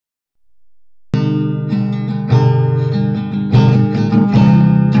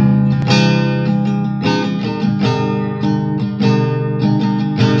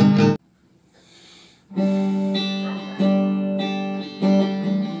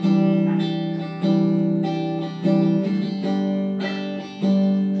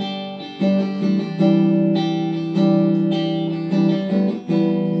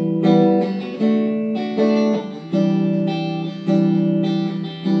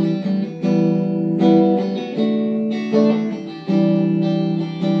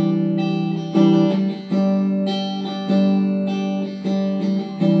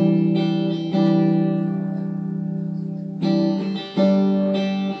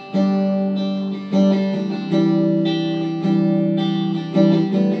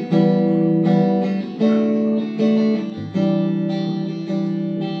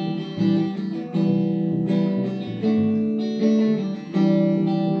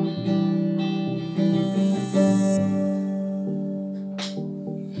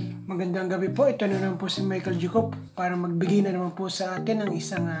gabi po. Ito na naman po si Michael Jacob para magbigay na naman po sa atin ng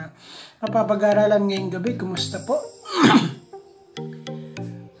isang mapapag-aralan ngayong gabi. Kumusta po?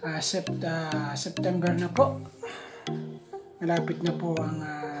 September na po. Malapit na po ang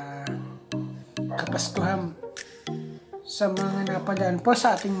Kapaskuhan. Sa mga napadaan po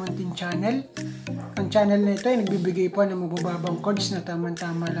sa ating munting channel, ang channel na ito ay nagbibigay po ng mabababang chords na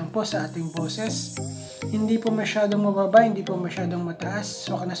tamang-tama lang po sa ating boses. Hindi po masyadong mababa, hindi po masyadong mataas.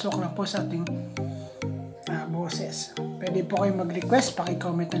 Sok na sok lang po sa ating boses. Pwede po kayo mag-request,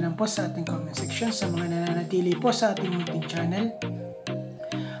 paki-comment na lang po sa ating comment section sa mga nananatili po sa ating munting channel.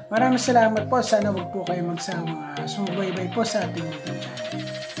 Maraming salamat po. Sana wag po kayo magsama sumubaybay po sa ating munting channel.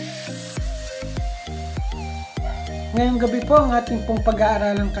 Ngayong gabi po, ang ating pong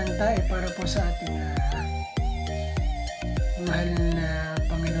pag-aaralang kanta ay para po sa ating mahal na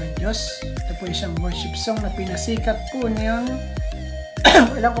Panginoon Diyos. Ito po isang worship song na pinasikat po niyang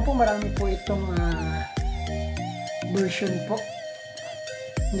alam ko po marami po itong version po.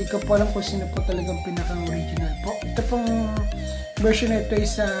 Hindi ko po alam kung sino po talagang pinaka-original po. Ito pong version na ito ay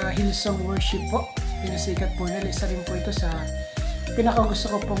sa Hillsong Worship po. Pinasikat po nila. Isa rin po ito sa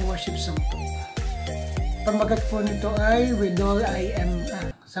pinaka-gusto ko pong worship song po. Pamagat po nito ay With All I Am.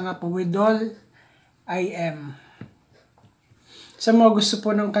 With All I Am. Sa mga gusto po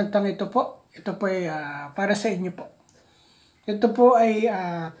ng kantang ito po, ito po ay para sa inyo po. Ito po ay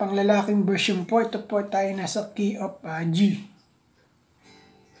panglalaking version po. Ito po tayo nasa key of G.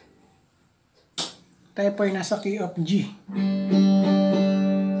 Tayo po ay nasa key of G.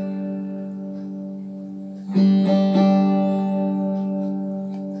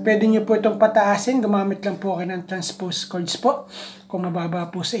 Pwede nyo po itong pataasin. Gumamit lang po kayo ng transpose chords po. Kung mababa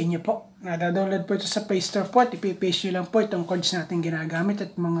po sa inyo po. Nada-download po ito sa Play Store po. At ipipaste nyo lang po itong chords natin ginagamit.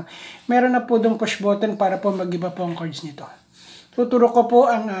 At meron na po itong push button para po mag-iba po ang chords nito. Tuturo ko po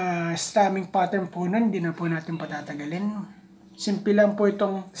ang strumming pattern po nun. Hindi na po natin patatagalin. Simple lang po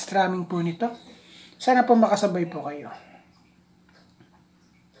itong strumming po nito. Sana po makasabay po kayo.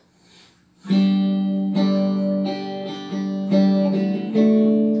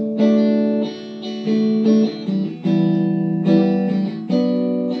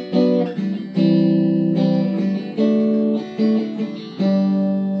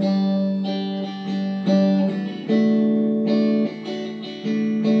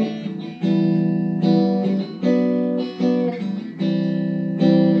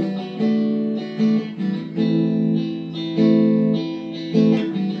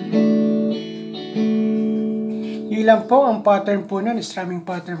 Lang po ang pattern po nun, strumming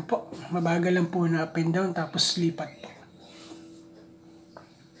pattern po. Mabagal lang po na up and down tapos lipat po.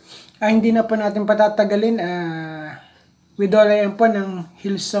 Hindi na po natin patatagalin. With All I Am po ng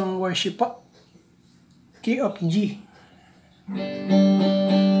Hillsong Worship po. Key of G.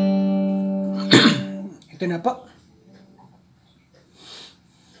 Ito na po.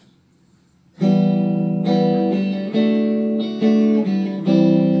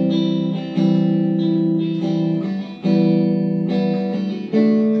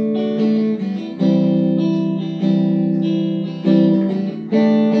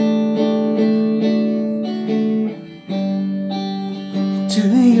 To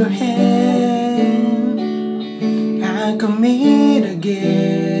your hand I commit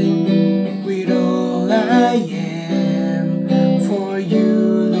again with all I am for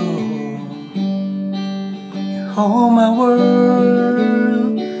you, Lord. You hold my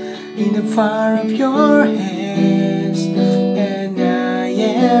world in the fire of your hands, and I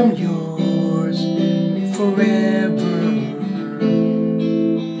am yours forever.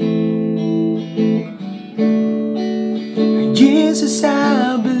 Jesus,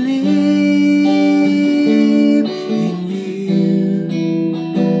 I believe in you.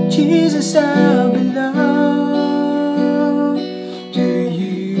 Jesus, I belong to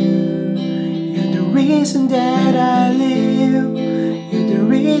you. You're the reason that I live. You're the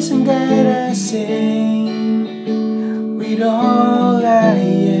reason that I sing. With all I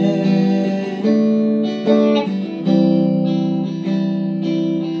am.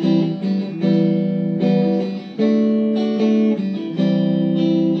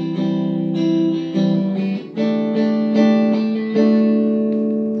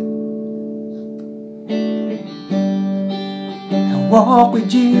 Walk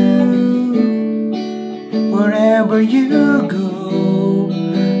with you wherever you go,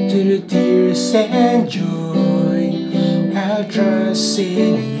 to the tears and joy. I'll trust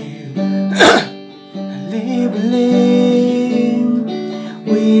in you. I live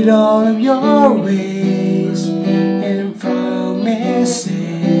with all of your ways and promises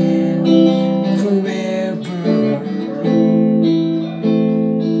forever.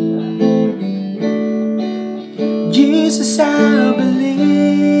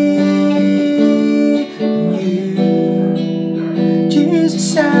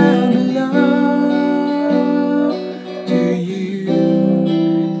 Jesus, I belong to you.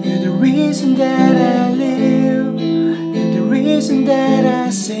 You're the reason that I live. You're the reason that I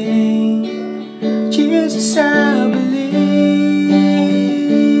sing. Jesus, I believe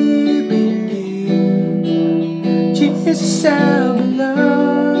in you. Jesus, I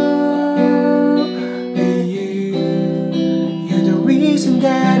belong to you. You're the reason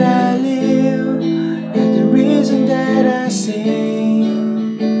that I live. You're the reason that I sing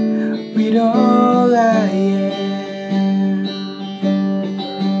with all I am.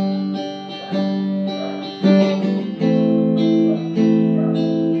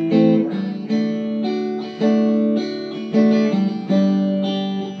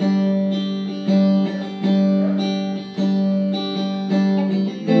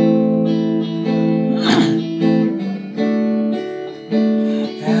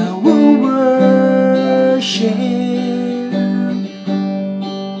 I will worship.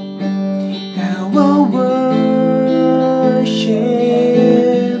 I will worship.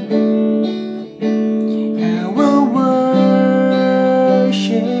 I will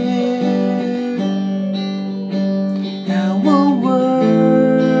worship. I will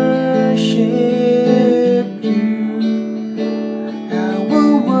worship you. I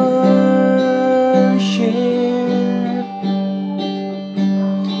will worship.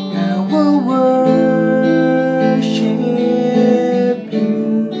 I will worship you.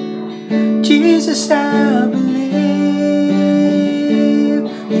 Jesus, I believe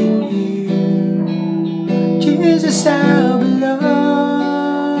in you. Jesus, I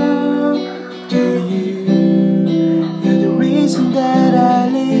belong to you. You're the reason that I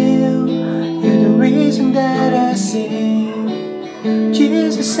live. You're the reason that I sing.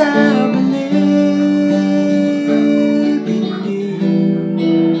 Jesus, I believe in you.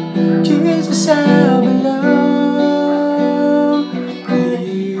 Jesus, I belong to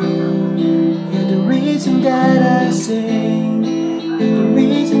you. You're the reason that I sing. You're the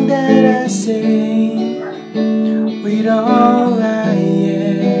reason that I sing with all I am.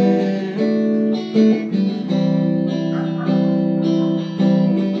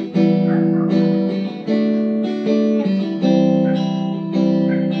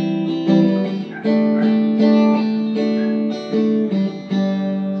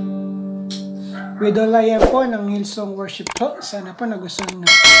 With all I am po ng Hillsong Worship po. Sana po nagustuhan niyo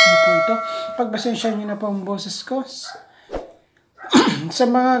po ito. Pagpasensya niyo na po ang boses ko. Sa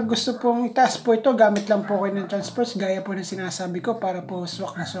mga gusto pong itaas po ito, gamit lang po kayo ng transfers gaya po ng sinasabi ko para po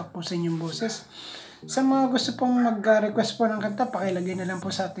swak na swak po sa inyong boses. Sa mga gusto pong mag-request po ng kanta, pakilagay na lang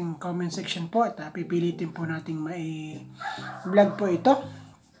po sa ating comment section po at pipilitin po nating mai-vlog po ito.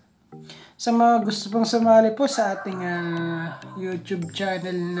 Sa mga gusto pong sumali po sa ating YouTube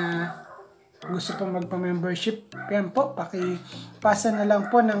channel na gusto pong magpa-membership, yan po, pakipasa na lang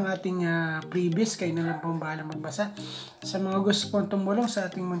po ng ating previous, kayo na lang po bahala magbasa. Sa mga gusto pong tumulong sa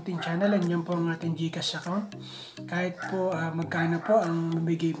ating munting channel, yan po ang ating Gcash account. Kahit po magkano po ang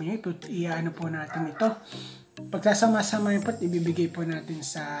mabigay mo, iyaano po natin ito. Pagsasama-sama yun po, ibibigay po natin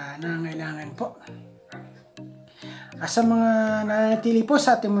sa nangangailangan po. Sa mga nananatili po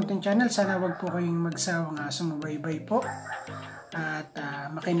sa ating munting channel, sana wag po kayong magsawang sumubaybay po. At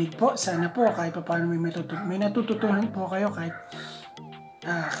makinig po, sana po kahit pa paano may natututunan po kayo kahit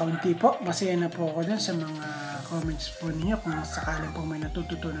kaunti po. Masaya na po ako dun sa mga comments po ninyo kung sakaling po may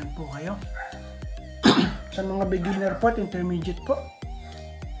natututunan po kayo. Sa mga beginner po at intermediate po,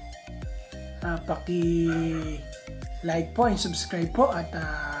 paki-like po and subscribe po at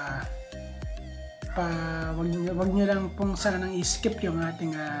wag nyo lang pong sanang i-skip yung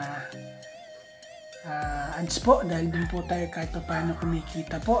ating ads po dahil din po tayo kahit pa paano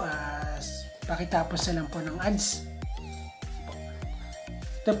kumikita po. Pakitapos na lang po ng ads.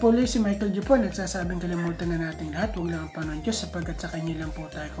 Ito po ulit si Michael J. po nagsasabing kalimutan na natin lahat, huwag lang ang Panginoon Diyos sapagkat sa Kanya lang po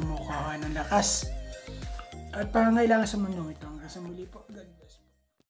tayo kumukuha ng lakas at pangangailangan sa mundo ito. Hanggang sa muli po.